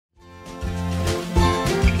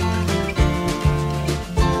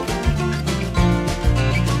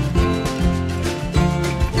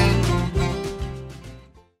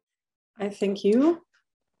thank you.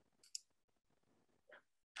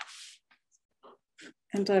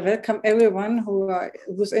 And I welcome everyone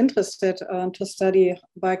who's interested to study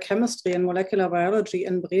biochemistry and molecular biology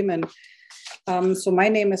in Bremen. So my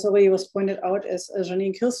name, as already was pointed out, is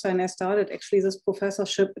Janine Kirstein. I started actually this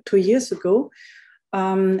professorship 2 years ago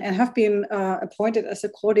and have been appointed as a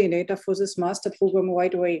coordinator for this master program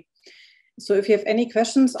right away. So if you have any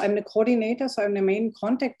questions, I'm the coordinator, so I'm the main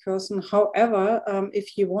contact person. However,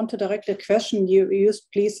 if you want to direct a question, you use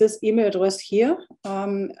please this email address here.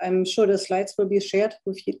 I'm sure the slides will be shared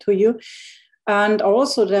to you. And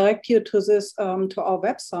also direct you to this to our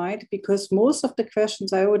website, because most of the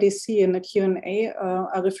questions I already see in the Q&A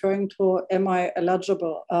are referring to, am I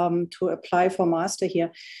eligible to apply for master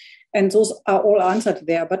here? And those are all answered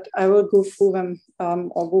there, but I will go through them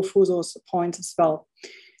or go through those points as well.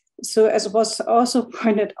 So as was also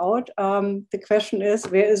pointed out, the question is,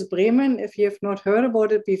 where is Bremen? If you have not heard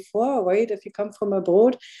about it before, right? If you come from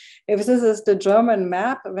abroad, if this is the German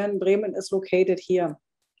map, then Bremen is located here.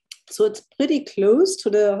 So it's pretty close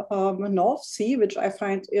to the North Sea, which I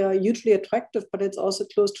find hugely attractive, but it's also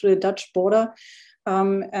close to the Dutch border.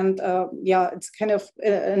 Yeah, it's kind of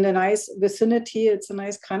in a nice vicinity. It's a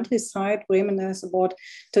nice countryside. Bremen has about,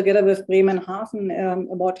 together with Bremerhaven,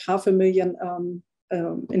 about 500,000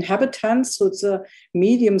 inhabitants. So it's a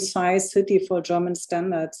medium-sized city for German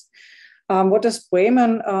standards. What is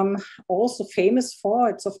Bremen also famous for?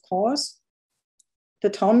 It's of course the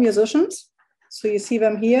town musicians. So you see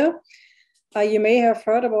them here. You may have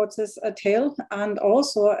heard about this tale, and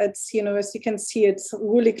also it's, you know, as you can see, it's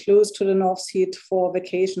really close to the North Sea for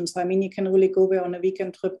vacations. I mean, you can really go there on a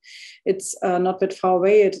weekend trip. It's not that far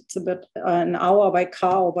away. It's about an hour by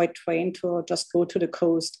car or by train to just go to the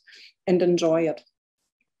coast and enjoy it.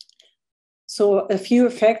 So a few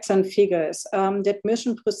facts and figures. The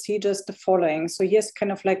admission procedure is the following. So here's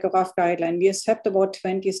kind of like a rough guideline. We accept about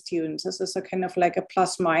 20 students. This is a kind of like a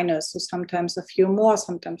plus minus. So sometimes a few more,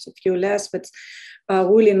 sometimes a few less. But it's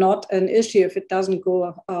really not an issue if it doesn't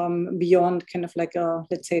go beyond kind of like a,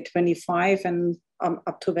 let's say 25, and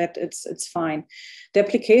up to that, it's fine. The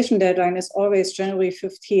application deadline is always January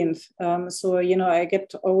 15th. So, you know, I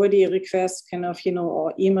get already requests kind of, you know,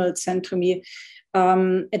 or emails sent to me.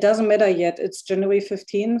 It doesn't matter yet, it's January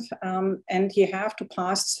 15th, and you have to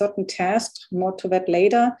pass certain tests, more to that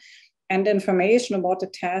later, and information about the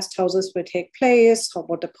test, how this will take place,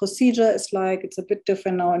 what the procedure is like. It's a bit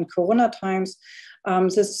different now in Corona times.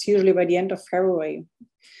 This is usually by the end of February.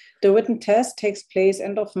 The written test takes place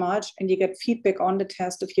end of March, and you get feedback on the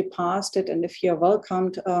test if you passed it and if you're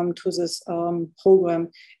welcomed to this program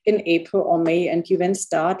in April or May, and you then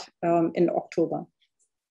start in October.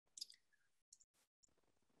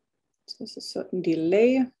 There's a certain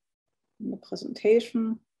delay in the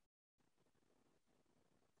presentation.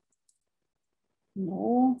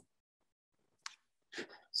 No.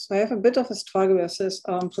 So I have a bit of a struggle with this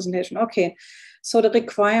presentation. Okay, so the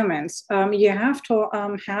requirements. You have to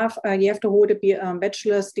hold a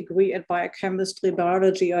bachelor's degree at biochemistry,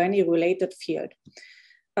 biology, or any related field.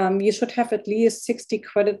 You should have at least 60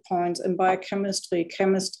 credit points in biochemistry,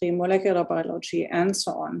 chemistry, molecular biology, and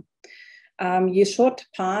so on. You should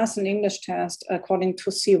pass an English test according to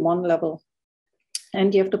C1 level.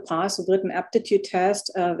 And you have to pass a written aptitude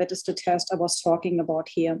test. That is the test I was talking about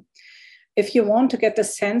here. If you want to get a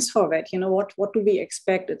sense for that, you know, what do we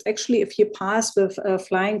expect? It's actually, if you pass with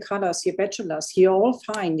flying colors, your bachelor's, you're all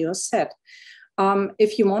fine, you're set.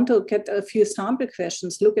 If you want to get a few sample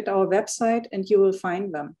questions, look at our website and you will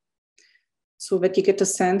find them, so that you get a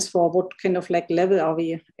sense for what kind of like level are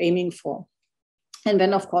we aiming for. And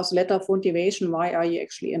then, of course, letter of motivation. Why are you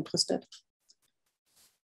actually interested?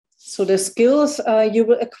 So the skills you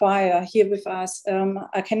will acquire here with us,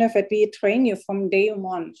 I kind of we train you from day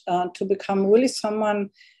one to become really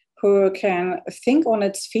someone who can think on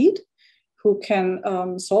its feet, who can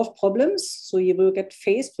solve problems. So you will get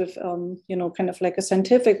faced with, you know, kind of like a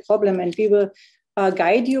scientific problem, and we will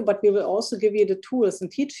guide you, but we will also give you the tools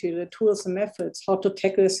and teach you the tools and methods how to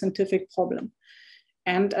tackle a scientific problem.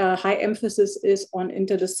 And high emphasis is on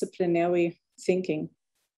interdisciplinary thinking.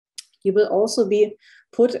 You will also be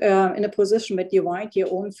put in a position that you write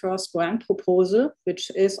your own first grant proposal, which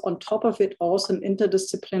is on top of it also an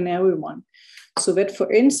interdisciplinary one. So that,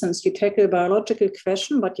 for instance, you tackle a biological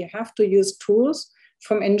question, but you have to use tools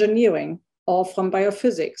from engineering or from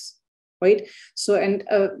biophysics right? So, and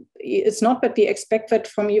it's not that we expect that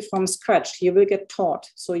from you from scratch. You will get taught.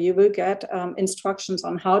 So you will get instructions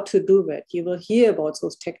on how to do it. You will hear about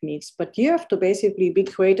those techniques, but you have to basically be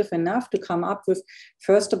creative enough to come up with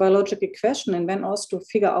first a biological question and then also to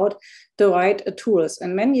figure out the right tools.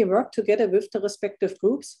 And then you work together with the respective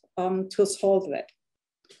groups to solve that.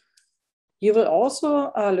 You will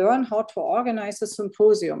also learn how to organize a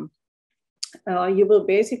symposium. You will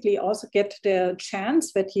basically also get the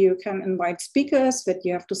chance that you can invite speakers, that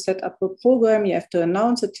you have to set up a program, you have to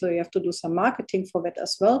announce it, so you have to do some marketing for that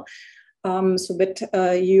as well. So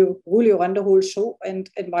that you really run the whole show and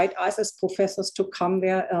invite us as professors to come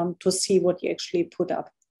there to see what you actually put up.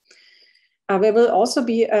 There will also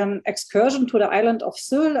be an excursion to the island of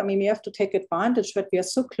𝘱𝘢𝘪𝘥. I mean, we have to take advantage that we are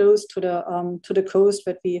so close to the coast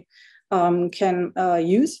that we can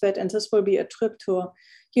use that, and this will be a trip to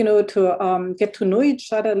get to know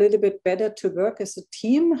each other a little bit better, to work as a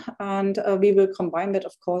team. And we will combine that,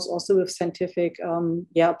 of course, also with scientific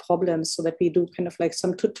problems, so that we do kind of like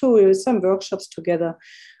some tutorials, some workshops together.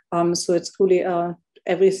 So it's really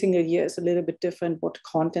every single year is a little bit different what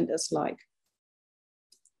content is like.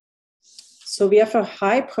 So we have a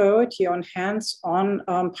high priority on hands-on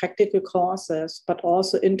practical courses, but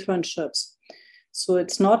also internships. So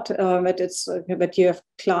it's not that you have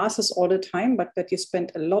classes all the time, but that you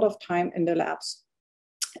spend a lot of time in the labs.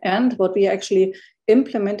 And what we actually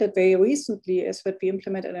implemented very recently is that we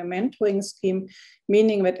implemented a mentoring scheme,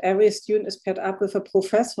 meaning that every student is paired up with a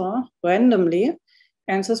professor randomly,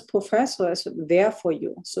 and this professor is there for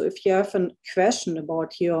you. So if you have a question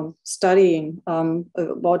about your studying,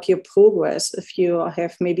 about your progress, if you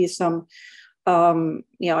have maybe some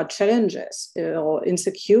challenges or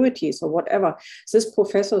insecurities or whatever, this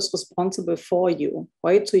professor is responsible for you,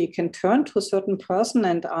 right? So you can turn to a certain person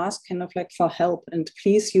and ask kind of like for help, and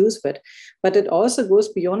please use it. But it also goes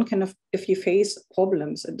beyond kind of if you face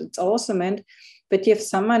problems. And it's also meant that you have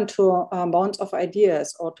someone to bounce off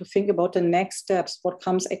ideas or to think about the next steps, what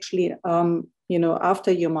comes actually,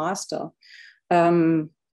 after your master.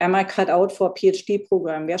 Am I cut out for a PhD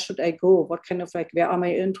program? Where should I go? What kind of where are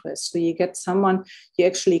my interests? So you get someone you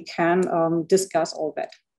actually can discuss all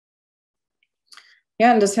that.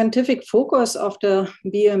 Yeah, and the scientific focus of the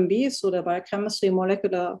BMB, so the Biochemistry,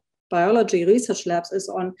 Molecular Biology Research Labs, is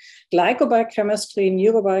on glycobiochemistry,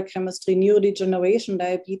 neurobiochemistry, neurodegeneration,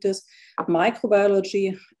 diabetes,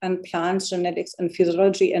 microbiology, and plant genetics and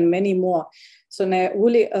physiology, and many more. So now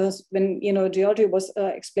really, when Georgie was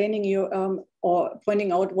explaining you or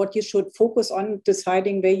pointing out what you should focus on,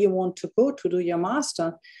 deciding where you want to go to do your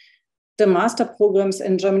master, the master programs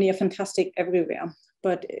in Germany are fantastic everywhere.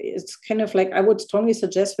 But it's kind of like, I would strongly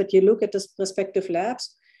suggest that you look at the respective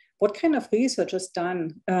labs. What kind of research is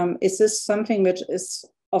done? Is this something which is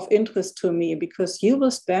of interest to me? Because you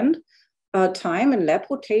will spend time in lab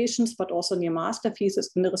rotations, but also in your master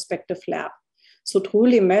thesis in the respective lab. So it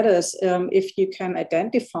truly matters if you can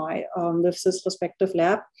identify with this respective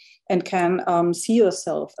lab and can see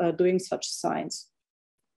yourself doing such science.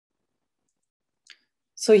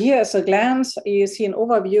 So here as a glance, you see an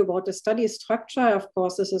overview about the study structure. Of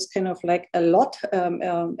course, this is kind of like a lot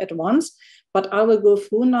at once, but I will go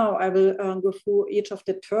through now. I will go through each of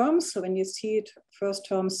the terms. So when you see it, first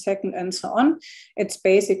term, second, and so on, it's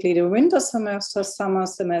basically the winter semester, summer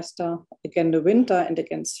semester, again the winter, and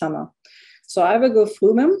again summer. So I will go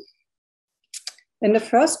through them. In the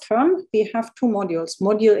first term, we have two modules.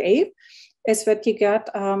 Module A is that you get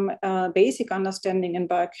a basic understanding in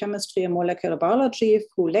biochemistry and molecular biology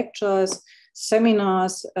through lectures,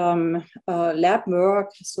 seminars, lab work,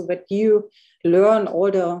 so that you learn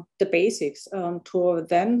all the basics to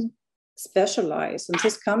then specialize. And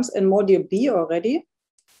this comes in module B already.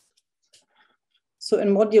 So in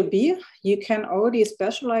module B, you can already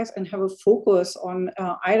specialize and have a focus on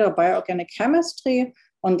either bioorganic chemistry,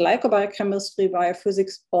 on glycobiochemistry,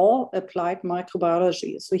 biophysics, or applied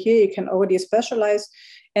microbiology. So here you can already specialize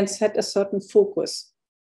and set a certain focus.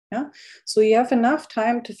 Yeah? So you have enough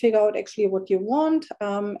time to figure out actually what you want.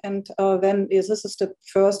 And then this is the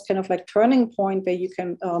first kind of like turning point where you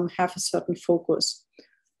can have a certain focus.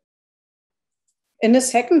 In the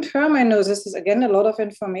second term, I know this is again a lot of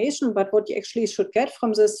information, but what you actually should get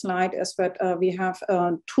from this slide is that we have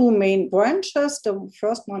two main branches. The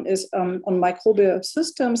first one is on microbial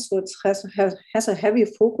systems, so it has a heavy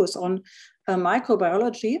focus on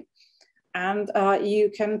microbiology. And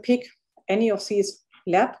you can pick any of these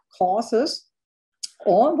lab courses,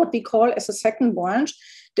 or what we call as a second branch,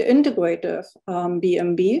 the integrative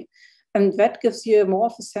BMB. And that gives you more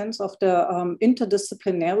of a sense of the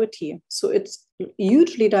interdisciplinarity. So it's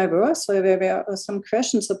hugely diverse. So there were some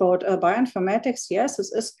questions about bioinformatics. Yes,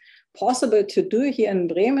 this is possible to do here in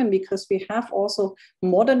Bremen because we have also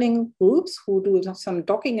modeling groups who do some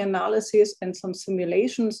docking analysis and some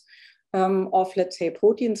simulations of, let's say,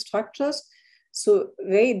 protein structures. So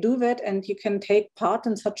they do that, and you can take part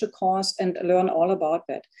in such a course and learn all about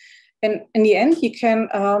that. And in the end, you can,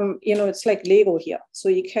 it's like Lego here. So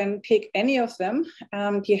you can pick any of them.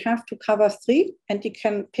 You have to cover 3, and you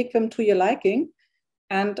can pick them to your liking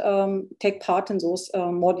and take part in those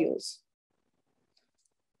modules.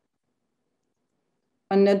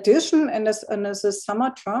 In addition, in this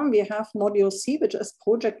summer term, we have module C, which is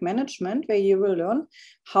project management, where you will learn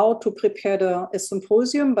how to prepare a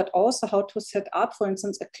symposium, but also how to set up, for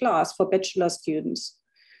instance, a class for bachelor students.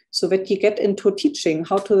 So that you get into teaching,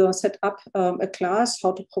 how to set up a class,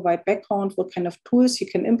 how to provide background, what kind of tools you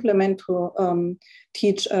can implement to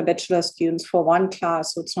teach bachelor students for one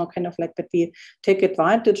class. So it's not kind of like that we take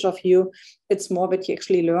advantage of you. It's more that you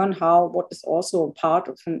actually learn what is also part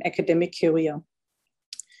of an academic career.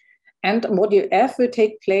 And module F will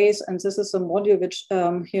take place, and this is a module which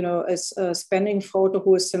is spanning throughout the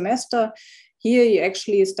whole semester. Here you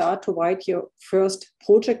actually start to write your first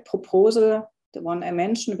project proposal, the one I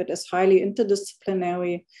mentioned, that is highly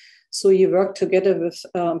interdisciplinary. So you work together with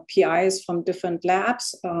PIs from different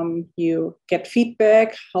labs. You get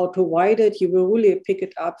feedback, how to write it. You will really pick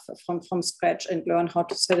it up from scratch and learn how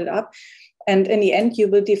to set it up. And in the end, you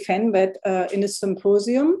will defend that in a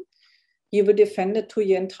symposium. You will defend it to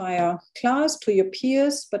your entire class, to your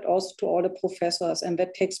peers, but also to all the professors. And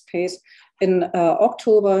that takes place in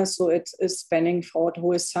October. So it's spanning throughout the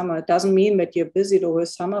whole summer. It doesn't mean that you're busy the whole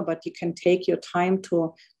summer, but you can take your time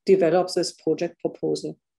to develop this project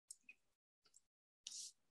proposal.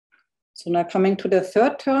 So now coming to the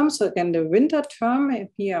third term. So again, the winter term,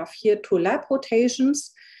 we have here 2 lab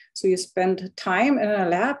rotations. So you spend time in a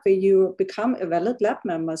lab where you become a valid lab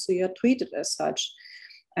member. So you're treated as such.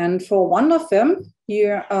 And for one of them,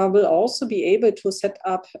 you will also be able to set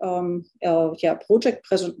up a project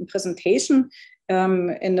presentation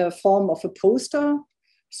in the form of a poster.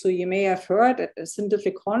 So you may have heard at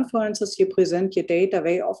scientific conferences, you present your data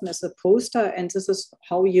very often as a poster, and this is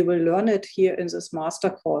how you will learn it here in this master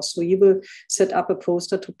course. So you will set up a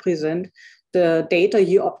poster to present the data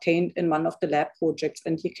you obtained in one of the lab projects,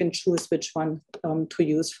 and you can choose which one to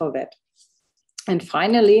use for that. And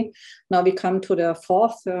finally, now we come to the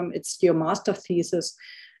 4th term. It's your master thesis,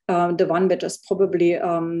 the one that is probably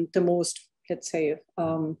the most, let's say,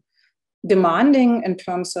 demanding in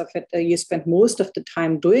terms of it. You spend most of the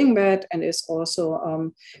time doing that, and is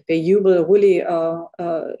also where you will really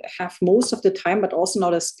have most of the time, but also now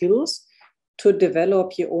the skills to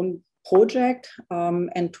develop your own project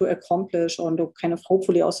and to accomplish or to kind of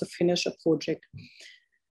hopefully also finish a project.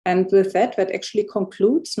 And with that, that actually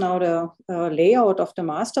concludes now the layout of the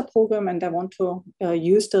master program. And I want to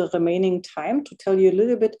use the remaining time to tell you a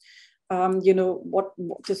little bit,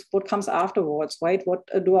 what comes afterwards, right? What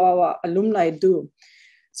do our alumni do?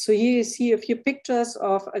 So here you see a few pictures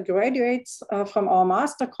of graduates from our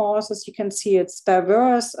master courses. You can see it's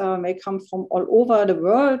diverse. They come from all over the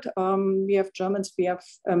world. We have Germans, we have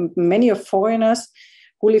many of foreigners,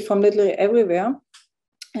 really from literally everywhere.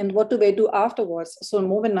 And what do they do afterwards? So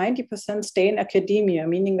more than 90% stay in academia,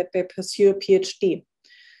 meaning that they pursue a PhD.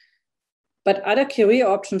 But other career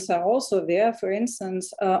options are also there. For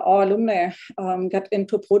instance, our alumni got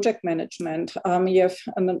into project management. You have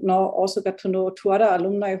now also got to know 2 other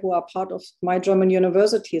alumni who are part of my German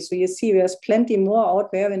university. So you see there's plenty more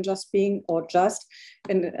out there than just being, or just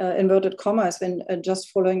in inverted commas, than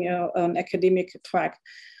just following an academic track.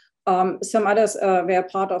 Some others were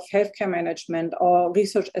part of healthcare management or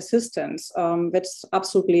research assistants. That's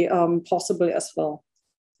absolutely possible as well.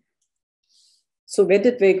 So where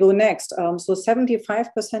did they go next? So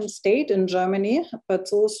 75% stayed in Germany,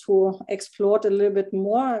 but those who explored a little bit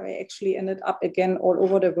more, they actually ended up again all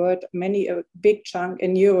over the world, a big chunk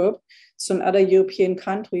in Europe, so in other European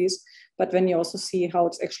countries. But then you also see how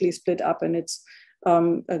it's actually split up, and it's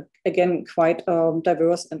again quite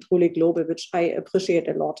diverse and truly global, which I appreciate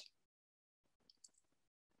a lot.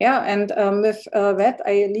 Yeah, and with that,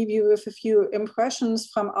 I leave you with a few impressions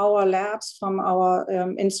from our labs, from our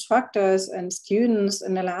instructors and students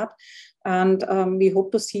in the lab. And we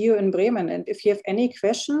hope to see you in Bremen. And if you have any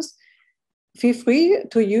questions, feel free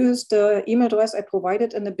to use the email address I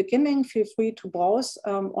provided in the beginning. Feel free to browse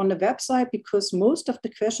on the website, because most of the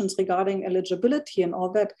questions regarding eligibility and all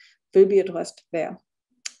that will be addressed there.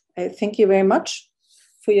 I thank you very much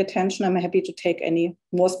for your attention. I'm happy to take any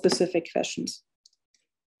more specific questions.